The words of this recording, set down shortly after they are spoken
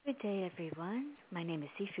day, everyone. My name is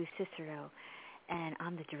Sifu Cicero, and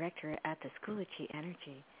I'm the director at the School of Chi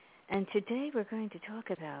Energy. And today we're going to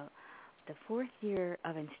talk about the fourth year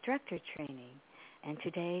of instructor training. And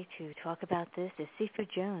today to talk about this is Sifu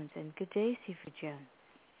Jones. And good day, Sifu Jones.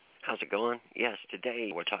 How's it going? Yes,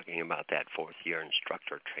 today we're talking about that fourth year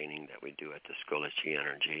instructor training that we do at the School of Chi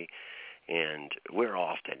Energy. And we're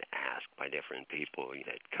often asked by different people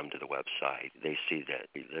that come to the website, they see that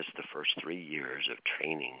we list the first 3 years of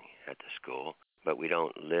training at the school, but we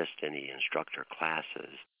don't list any instructor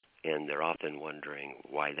classes. And they're often wondering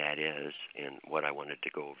why that is. And what I wanted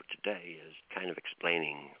to go over today is kind of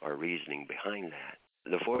explaining our reasoning behind that.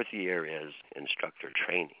 The fourth year is instructor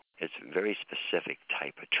training. It's a very specific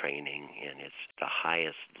type of training, and it's the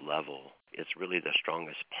highest level. It's really the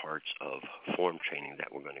strongest parts of form training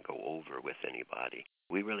that we're going to go over with anybody.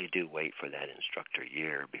 We really do wait for that instructor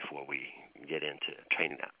year before we get into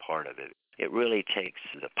training that part of it. It really takes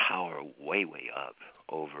the power way, way up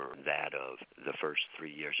over that of the first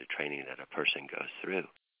 3 years of training that a person goes through.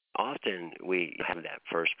 Often we have that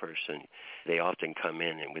first person, they often come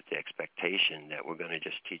in and with the expectation that we're going to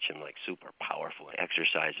just teach them like super powerful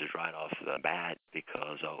exercises right off the bat,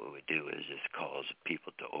 because all it would do is just cause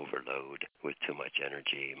people to overload with too much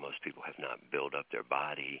energy. Most people have not built up their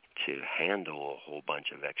body to handle a whole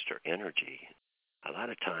bunch of extra energy. A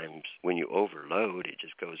lot of times when you overload, it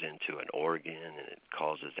just goes into an organ and it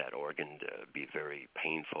causes that organ to be very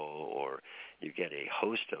painful, or you get a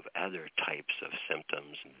host of other types of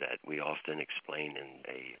symptoms that we often explain in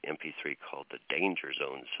a MP3 called the danger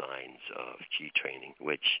zone signs of Chi training,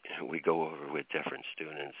 which we go over with different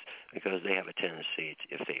students because they have a tendency,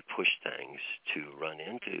 if they push things, to run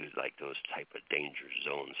into like those type of danger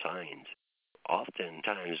zone signs.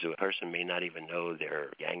 Oftentimes, a person may not even know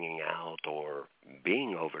they're ganging out or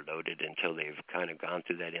being overloaded until they've kind of gone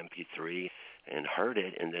through that MP3 and heard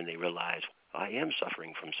it, and then they realize, I am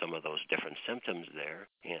suffering from some of those different symptoms there.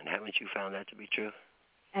 And haven't you found that to be true?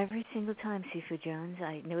 Every single time, Sifu Jones,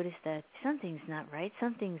 I notice that something's not right,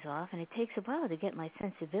 something's off, and it takes a while to get my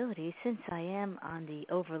sensibility since I am on the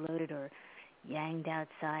overloaded or yanged out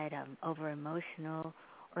side. I'm over-emotional,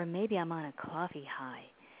 or maybe I'm on a coffee high.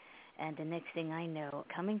 And the next thing I know,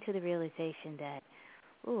 coming to the realization that,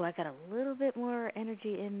 I got a little bit more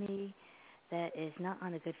energy in me that is not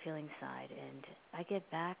on the good feeling side. And I get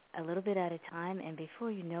back a little bit at a time, and before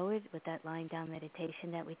you know it, with that lying down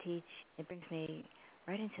meditation that we teach, it brings me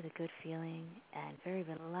right into the good feeling and very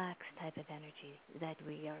relaxed type of energy that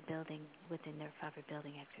we are building with the nerve fiber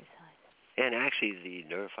building exercise. And actually, the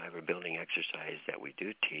neurofiber building exercise that we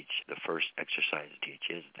do teach, the first exercise to teach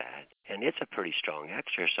is that. And it's a pretty strong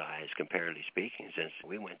exercise, comparatively speaking, since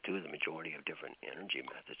we went through the majority of different energy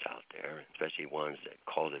methods out there, especially ones that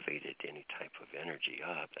cultivated any type of energy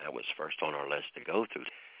up. That was first on our list to go through.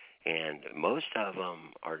 And most of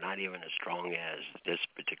them are not even as strong as this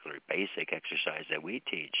particular basic exercise that we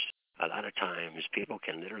teach. A lot of times, people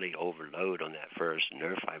can literally overload on that first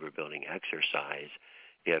nerve fiber building exercise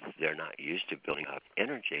if they're not used to building up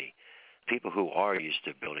energy. People who are used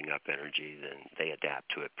to building up energy, then they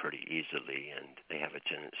adapt to it pretty easily, and they have a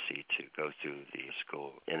tendency to go through the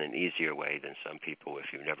school in an easier way than some people if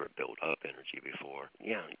you've never built up energy before.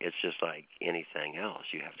 Yeah, it's just like anything else.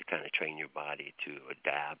 You have to kind of train your body to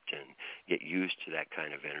adapt and get used to that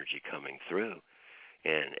kind of energy coming through.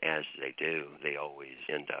 And as they do, they always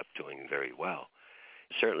end up doing very well.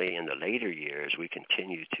 Certainly in the later years, we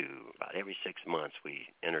continue to, about every 6 months, we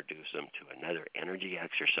introduce them to another energy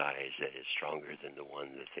exercise that is stronger than the one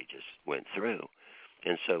that they just went through.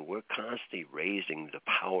 And so we're constantly raising the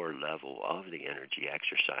power level of the energy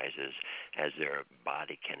exercises as their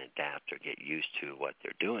body can adapt or get used to what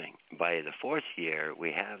they're doing. By the fourth year,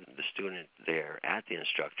 we have the student there at the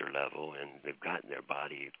instructor level, and they've gotten their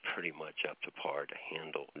body pretty much up to par to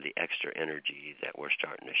handle the extra energy that we're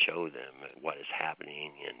starting to show them, what is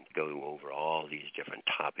happening, and go over all these different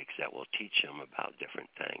topics that we'll teach them about different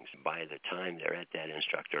things. By the time they're at that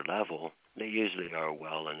instructor level, they usually are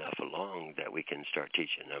well enough along that we can start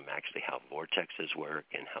teaching them actually how vortexes work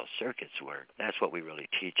and how circuits work. That's what we really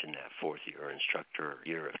teach in that fourth year instructor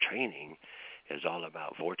year of training, is all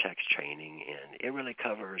about vortex training, and it really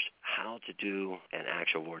covers how to do an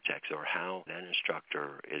actual vortex, or how that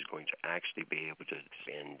instructor is going to actually be able to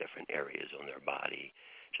spin different areas on their body,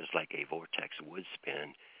 just like a vortex would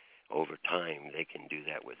spin. Over time, they can do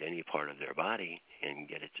that with any part of their body and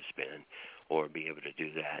get it to spin, or be able to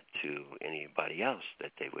do that to anybody else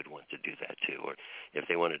that they would want to do that to. Or if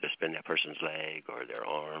they wanted to spin that person's leg or their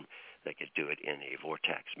arm, they could do it in a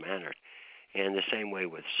vortex manner. And the same way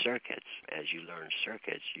with circuits. As you learn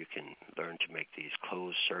circuits, you can learn to make these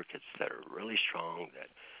closed circuits that are really strong,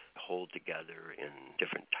 that hold together in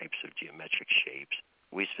different types of geometric shapes.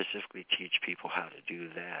 We specifically teach people how to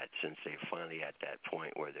do that since they're finally at that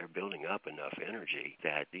point where they're building up enough energy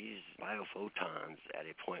that these biophotons, at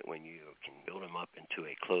a point when you can build them up into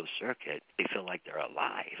a closed circuit, they feel like they're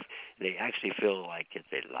alive. They actually feel like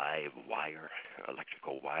it's a live wire,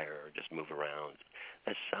 electrical wire, just move around.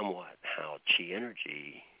 That's somewhat how chi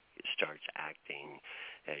energy starts acting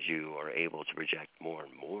as you are able to project more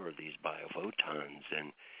and more of these biophotons.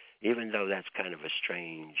 And even though that's kind of a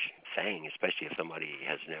strange thing, especially if somebody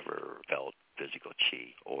has never felt physical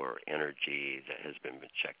chi or energy that has been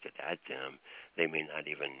projected at them, they may not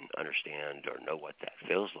even understand or know what that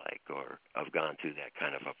feels like or have gone through that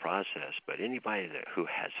kind of a process. But anybody who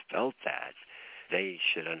has felt that, they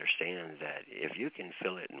should understand that if you can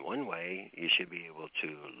feel it in one way, you should be able to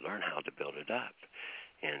learn how to build it up.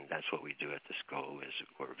 And that's what we do at the school, is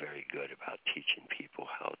we're very good about teaching people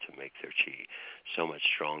how to make their chi so much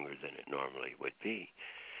stronger than it normally would be.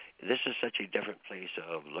 This is such a different place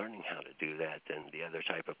of learning how to do that than the other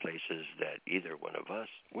type of places that either one of us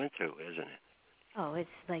went through, isn't it? Oh,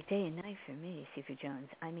 it's like day and night for me, Sifu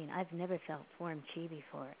Jones. I mean, I've never felt form chi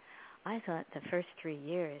before. I thought the first 3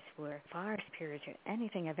 years were far superior to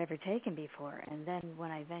anything I've ever taken before. And then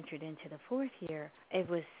when I ventured into the 4th year, it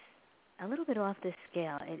was a little bit off the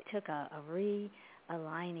scale. It took a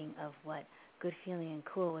realigning of what good feeling and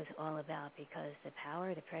cool was all about, because the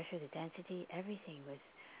power, the pressure, the density, everything was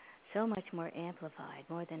so much more amplified,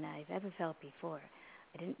 more than I've ever felt before.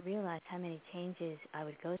 I didn't realize how many changes I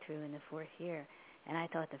would go through in the 4th year, and I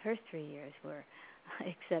thought the first 3 years were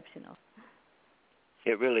exceptional.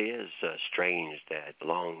 It really is strange that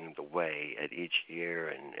along the way, at each year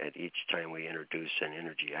and at each time we introduce an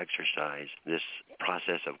energy exercise, this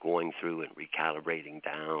process of going through and recalibrating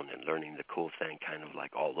down and learning the cool thing kind of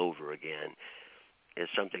like all over again is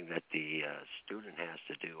something that the student has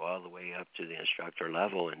to do all the way up to the instructor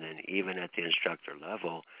level. And then even at the instructor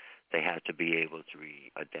level, they have to be able to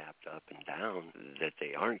adapt up and down, that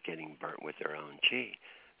they aren't getting burnt with their own chi.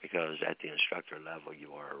 Because at the instructor level,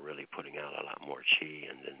 you are really putting out a lot more chi,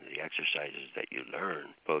 and then the exercises that you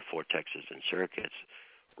learn, both vortexes and circuits,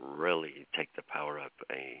 really take the power up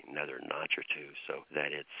another notch or two, so that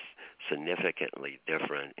it's significantly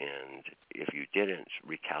different. And if you didn't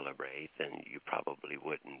recalibrate, then you probably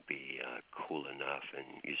wouldn't be cool enough,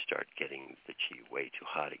 and you start getting the chi way too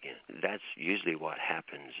hot again. That's usually what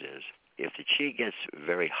happens is, if the chi gets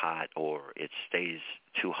very hot or it stays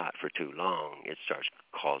too hot for too long, it starts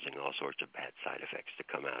causing all sorts of bad side effects to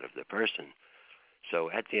come out of the person.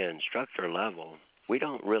 So at the instructor level, we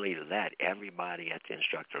don't really let everybody at the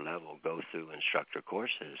instructor level go through instructor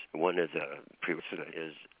courses. One of the prerequisites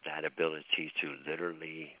is that ability to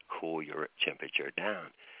literally cool your temperature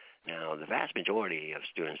down. Now, the vast majority of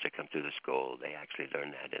students that come through the school, they actually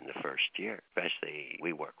learn that in the first year. Especially,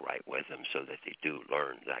 we work right with them so that they do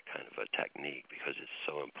learn that kind of a technique, because it's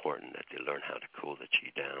so important that they learn how to cool the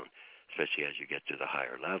chi down, especially as you get to the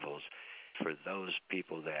higher levels. For those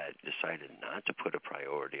people that decided not to put a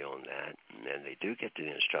priority on that, and they do get to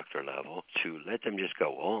the instructor level, to let them just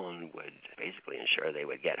go on would basically ensure they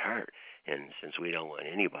would get hurt. And since we don't want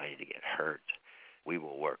anybody to get hurt, we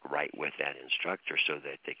will work right with that instructor so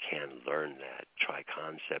that they can learn that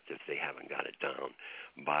tri-concept if they haven't got it down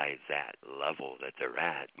by that level that they're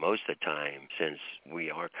at. Most of the time, since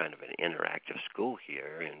we are kind of an interactive school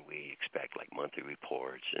here and we expect like monthly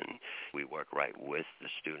reports, and we work right with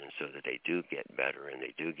the students so that they do get better and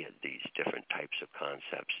they do get these different types of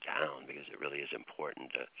concepts down, because it really is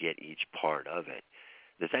important to get each part of it.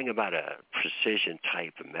 The thing about a precision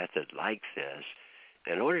type method like this,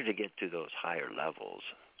 in order to get to those higher levels,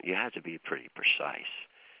 you have to be pretty precise.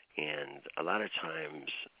 And a lot of times,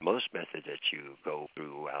 most methods that you go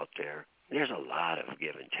through out there, there's a lot of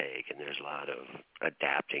give and take, and there's a lot of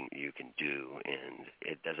adapting you can do, and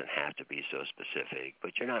it doesn't have to be so specific,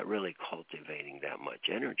 but you're not really cultivating that much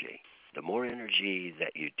energy. The more energy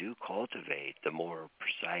that you do cultivate, the more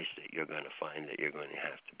precise that you're going to find that you're going to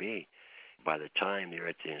have to be. By the time you're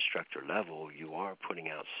at the instructor level, you are putting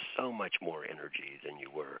out so much more energy than you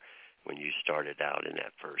were when you started out in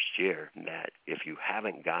that first year, that if you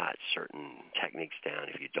haven't got certain techniques down,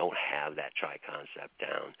 if you don't have that tri-concept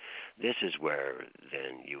down, this is where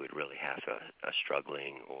then you would really have a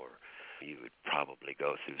struggling, or you would probably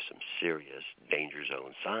go through some serious danger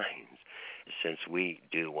zone signs. Since we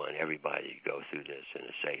do want everybody to go through this in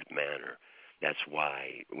a safe manner, that's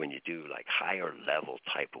why when you do like higher level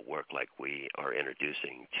type of work like we are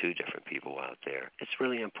introducing to different people out there, it's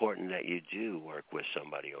really important that you do work with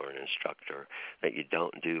somebody or an instructor, that you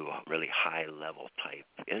don't do really high level type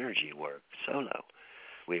energy work solo.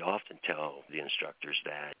 We often tell the instructors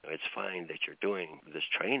that it's fine that you're doing this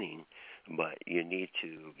training, but you need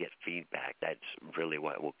to get feedback. That's really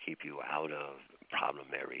what will keep you out of problem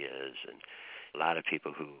areas. And a lot of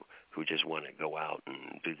people who just want to go out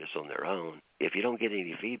and do this on their own, if you don't get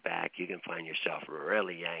any feedback, you can find yourself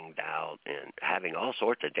really yanged out and having all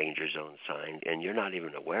sorts of danger zone signs, and you're not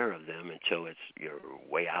even aware of them until you're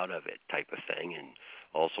way out of it type of thing, and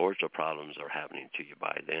all sorts of problems are happening to you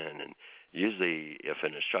by then. And usually if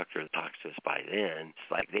an instructor talks to us by then,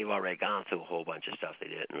 it's like they've already gone through a whole bunch of stuff they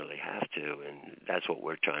didn't really have to, and that's what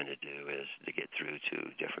we're trying to do, is to get through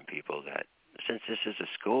to different people that, since this is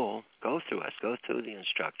a school, go through us, go through the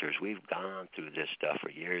instructors. We've gone through this stuff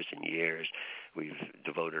for years and years. We've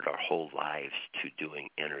devoted our whole lives to doing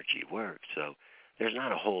energy work. So there's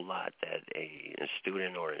not a whole lot that a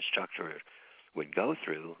student or instructor would go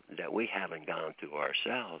through that we haven't gone through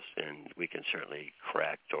ourselves, and we can certainly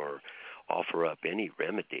correct or offer up any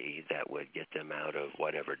remedy that would get them out of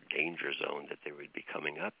whatever danger zone that they would be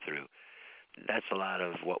coming up through. That's a lot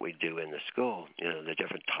of what we do in the school. The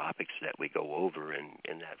different topics that we go over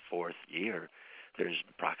in that fourth year, there's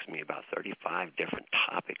approximately about 35 different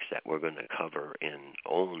topics that we're going to cover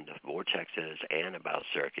on the vortexes and about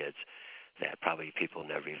circuits that probably people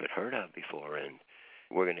never even heard of before. And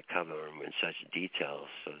we're going to cover them in such detail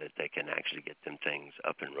so that they can actually get them things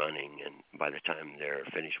up and running. And by the time they're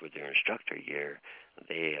finished with their instructor year,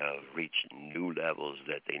 they have reached new levels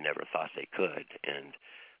that they never thought they could. And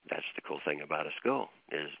that's the cool thing about a school,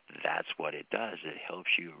 is that's what it does. It helps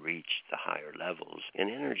you reach the higher levels in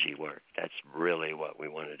energy work. That's really what we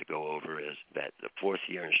wanted to go over, is that the fourth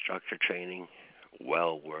year instructor training,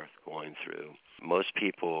 well worth going through. Most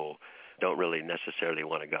people don't really necessarily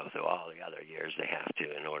want to go through all the other years they have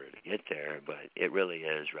to in order to get there, but it really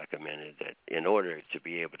is recommended that in order to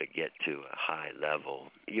be able to get to a high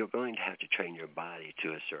level, you're going to have to train your body to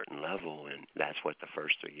a certain level, and that's what the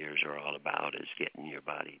first 3 years are all about, is getting your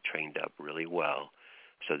body trained up really well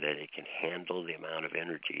so that it can handle the amount of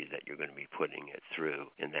energy that you're going to be putting it through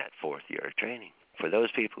in that fourth year of training. For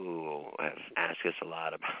those people who have asked us a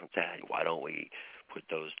lot about that, why don't we put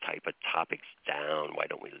those type of topics down? Why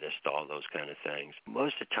don't we list all those kind of things?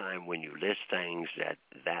 Most of the time when you list things at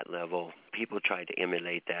that level, people try to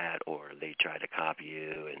emulate that, or they try to copy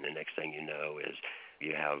you, and the next thing you know is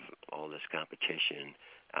you have all this competition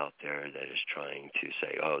out there that is trying to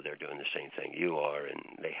say, oh, they're doing the same thing you are, and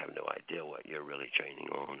they have no idea what you're really training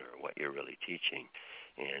on or what you're really teaching.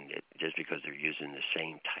 And just because they're using the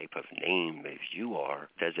same type of name as you are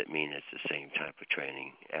doesn't mean it's the same type of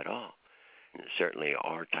training at all. And certainly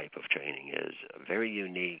our type of training is very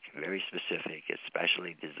unique, very specific,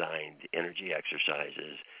 especially designed energy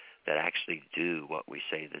exercises that actually do what we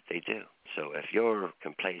say that they do. So if you're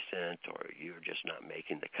complacent or you're just not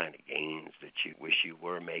making the kind of gains that you wish you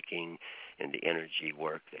were making in the energy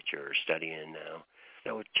work that you're studying now,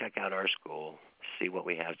 check out our school, see what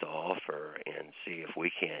we have to offer, and see if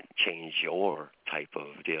we can't change your type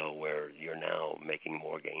of deal where you're now making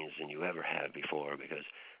more gains than you ever have before, because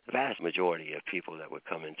the vast majority of people that would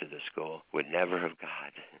come into the school would never have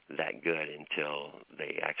got that good until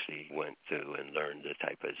they actually went through and learned the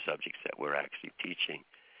type of subjects that we're actually teaching.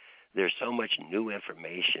 There's so much new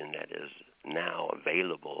information that is now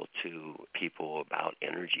available to people about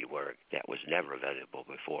energy work that was never available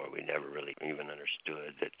before. We never really even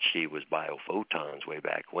understood that chi was biophotons way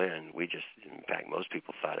back when. In fact, most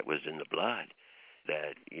people thought it was in the blood,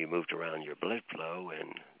 that you moved around your blood flow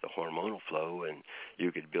and the hormonal flow, and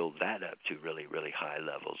you could build that up to really, really high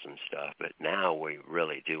levels and stuff. But now we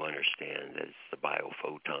really do understand that it's the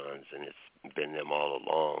biophotons, and it's been them all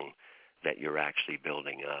along, that you're actually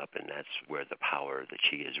building up, and that's where the power of the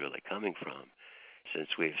chi is really coming from. Since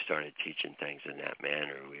we've started teaching things in that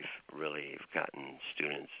manner, we've really gotten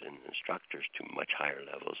students and instructors to much higher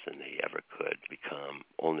levels than they ever could become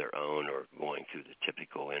on their own or going through the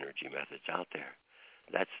typical energy methods out there.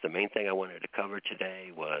 That's the main thing I wanted to cover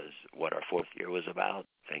today, was what our fourth year was about.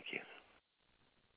 Thank you.